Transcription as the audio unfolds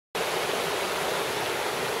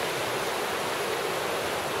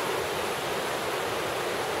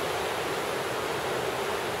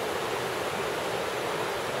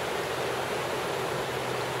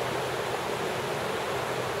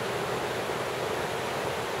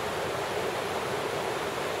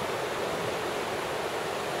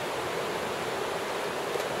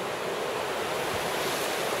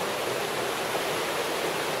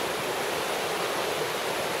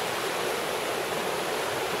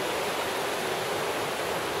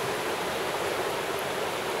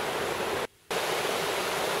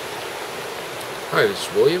Hi, this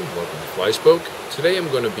is William. Welcome to FlySpoke. Today I'm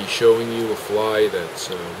going to be showing you a fly that's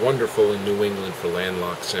wonderful in New England for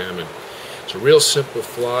landlocked salmon. It's a real simple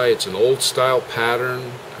fly. It's an old style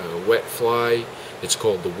pattern, wet fly. It's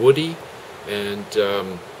called the Woody, and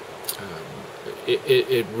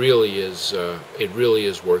it really is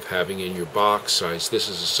worth having in your box size. This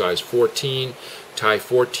is a size 14. Tie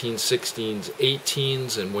 14, 16s,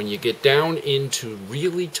 18s, and when you get down into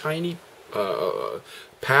really tiny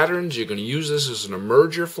patterns, you're going to use this as an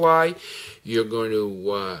emerger fly. You're going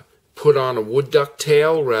to put on a wood duck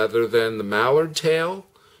tail rather than the mallard tail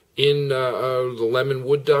in the lemon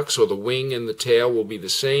wood ducks, or the wing and the tail will be the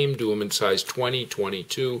same. Do them in size 20,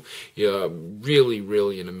 22.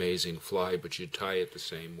 Really an amazing fly, but you tie it the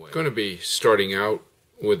same way. I'm going to be starting out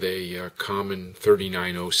with a common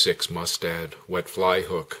 3906 mustad wet fly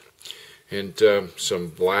hook and some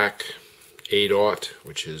black 8/0,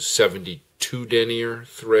 which is 72 denier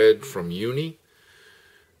thread from Uni.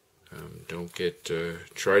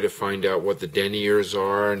 Try to find out what the deniers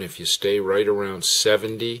are, and if you stay right around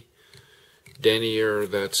 70 denier,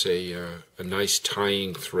 that's a nice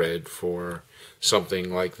tying thread for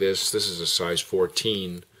something like this. This is a size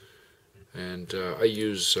 14. And I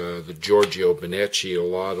use the Giorgio Bonecci a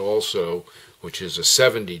lot also, which is a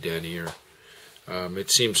 70 denier. It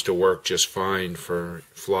seems to work just fine for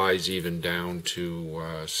flies even down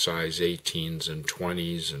to size 18s and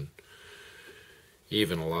 20s and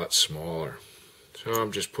even a lot smaller. So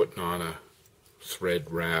I'm just putting on a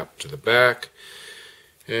thread wrap to the back.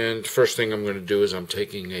 And first thing I'm going to do is I'm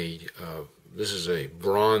taking this is a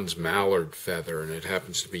bronze mallard feather, and it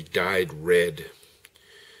happens to be dyed red.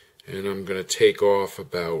 And I'm going to take off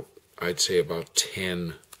I'd say about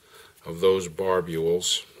 10 of those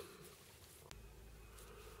barbules.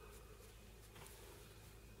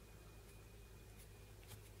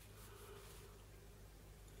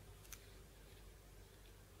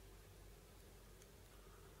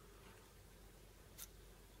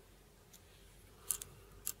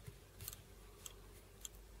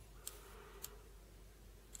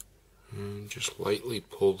 And just lightly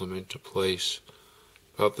pull them into place,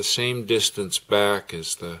 about the same distance back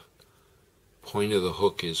as the point of the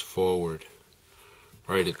hook is forward,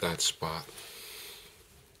 right at that spot.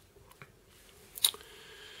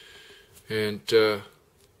 And the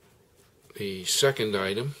second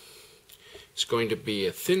item is going to be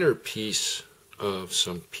a thinner piece of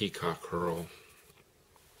some peacock herl.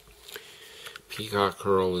 Peacock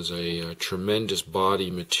herl is a tremendous body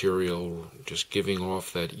material, just giving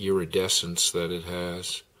off that iridescence that it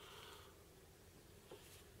has.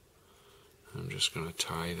 I'm just going to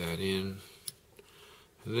tie that in,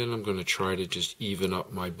 and then I'm going to try to just even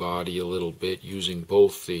up my body a little bit using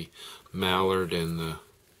both the mallard and the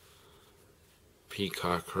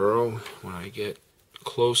peacock herl. When I get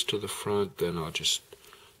close to the front, then I'll just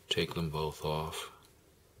take them both off.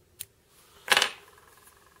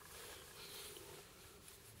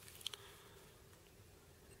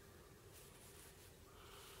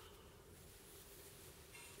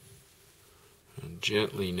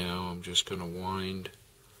 Gently now, I'm just going to wind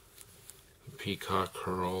the peacock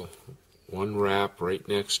herl, one wrap right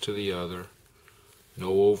next to the other,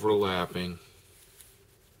 no overlapping.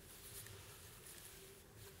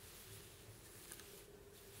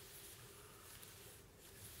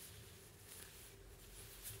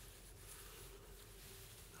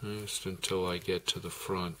 Just until I get to the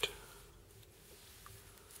front.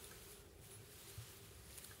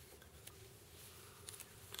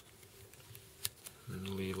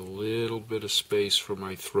 And leave a little bit of space for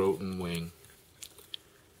my throat and wing.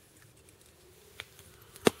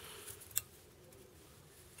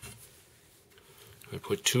 I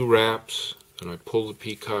put 2 wraps, and I pull the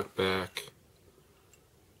peacock back,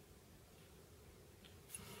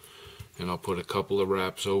 and I'll put a couple of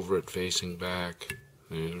wraps over it facing back,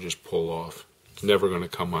 and it'll just pull off. It's never going to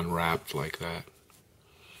come unwrapped like that.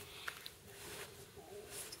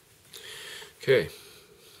 Okay.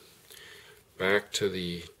 Back to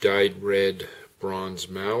the dyed red bronze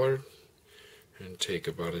mallard, and take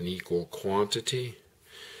about an equal quantity.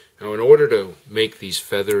 Now, in order to make these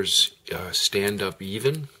feathers stand up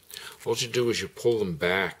even, all you do is you pull them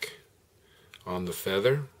back on the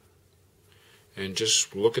feather and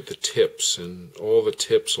just look at the tips, and all the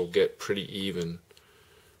tips will get pretty even.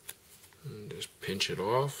 And just pinch it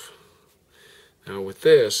off. Now with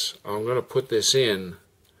this, I'm going to put this in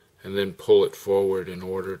and then pull it forward in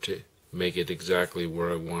order to make it exactly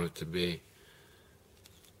where I want it to be.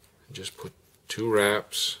 Just put 2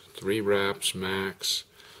 wraps, 3 wraps max,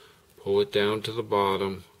 pull it down to the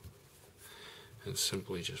bottom, and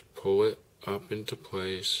simply just pull it up into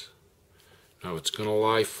place. Now it's going to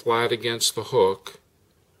lie flat against the hook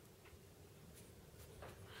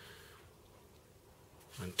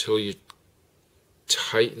until you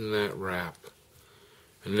tighten that wrap,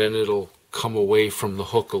 and then it'll come away from the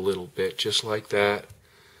hook a little bit, just like that.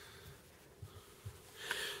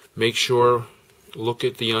 Make sure, look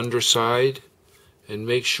at the underside and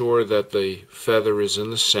make sure that the feather is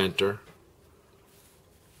in the center.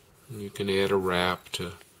 And you can add a wrap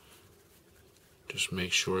to just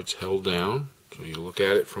make sure it's held down. So you look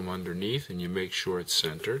at it from underneath and you make sure it's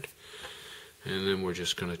centered. And then we're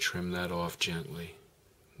just going to trim that off gently.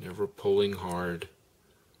 Never pulling hard.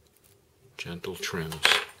 Gentle trims.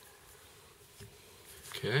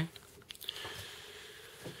 Okay.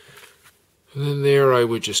 And then there I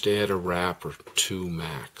would just add a wrap or two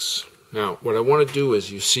max. Now what I want to do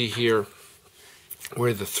is, you see here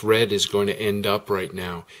where the thread is going to end up right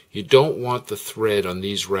now. You don't want the thread on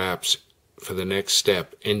these wraps for the next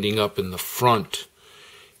step ending up in the front.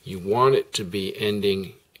 You want it to be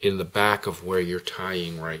ending in the back of where you're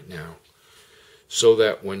tying right now, so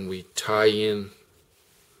that when we tie in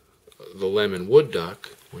the lemon wood duck,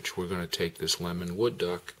 which we're going to take this lemon wood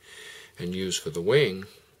duck and use for the wing,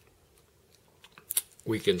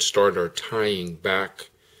 we can start our tying back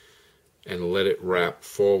and let it wrap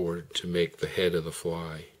forward to make the head of the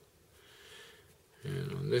fly.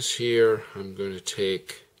 And on this here, I'm going to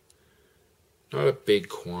take not a big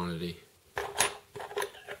quantity,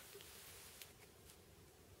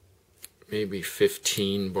 maybe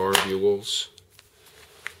 15 barbules.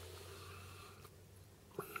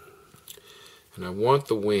 And I want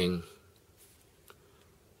the wing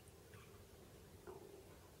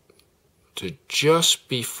to just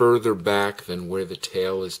be further back than where the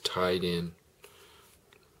tail is tied in.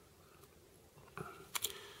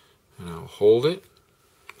 And I'll hold it,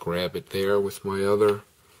 grab it there with my other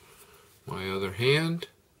hand,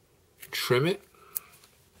 trim it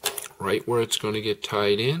right where it's going to get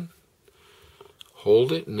tied in,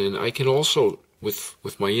 hold it, and then I can also,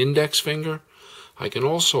 with my index finger, I can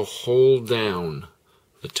also hold down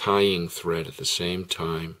the tying thread at the same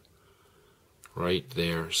time, right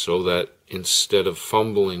there, so that instead of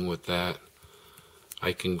fumbling with that,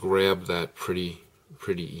 I can grab that pretty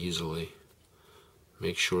easily.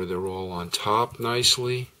 Make sure they're all on top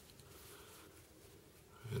nicely,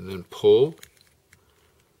 and then pull,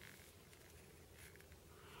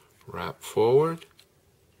 wrap forward,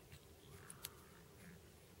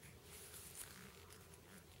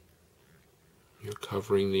 you're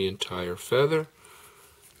covering the entire feather.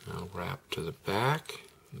 Now wrap to the back,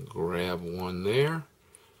 grab one there,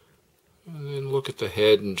 and then look at the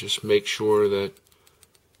head and just make sure that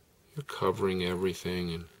you're covering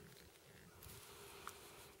everything, and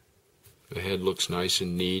the head looks nice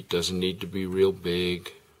and neat. Doesn't need to be real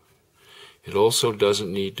big. It also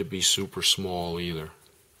doesn't need to be super small either.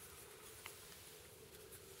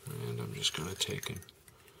 And I'm just going to take and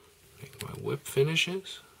make my whip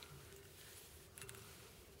finishes.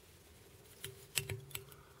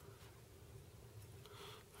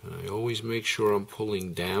 And I always make sure I'm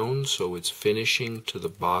pulling down so it's finishing to the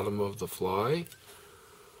bottom of the fly.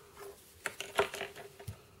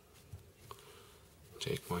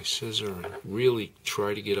 Take my scissor and really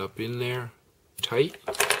try to get up in there tight.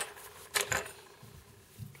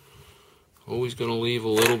 Always going to leave a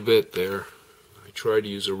little bit there. I try to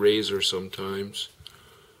use a razor sometimes.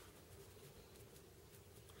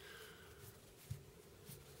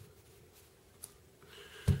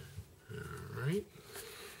 Alright.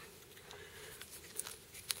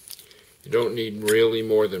 You don't need really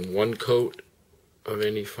more than one coat of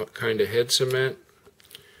any kind of head cement.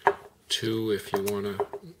 Two if you want to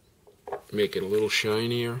make it a little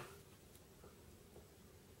shinier.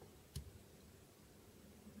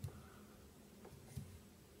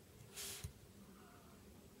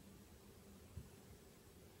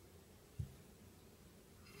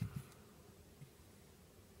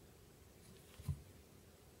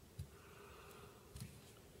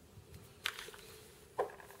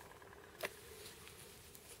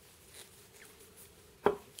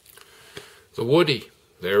 The Woody,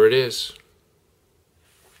 there it is.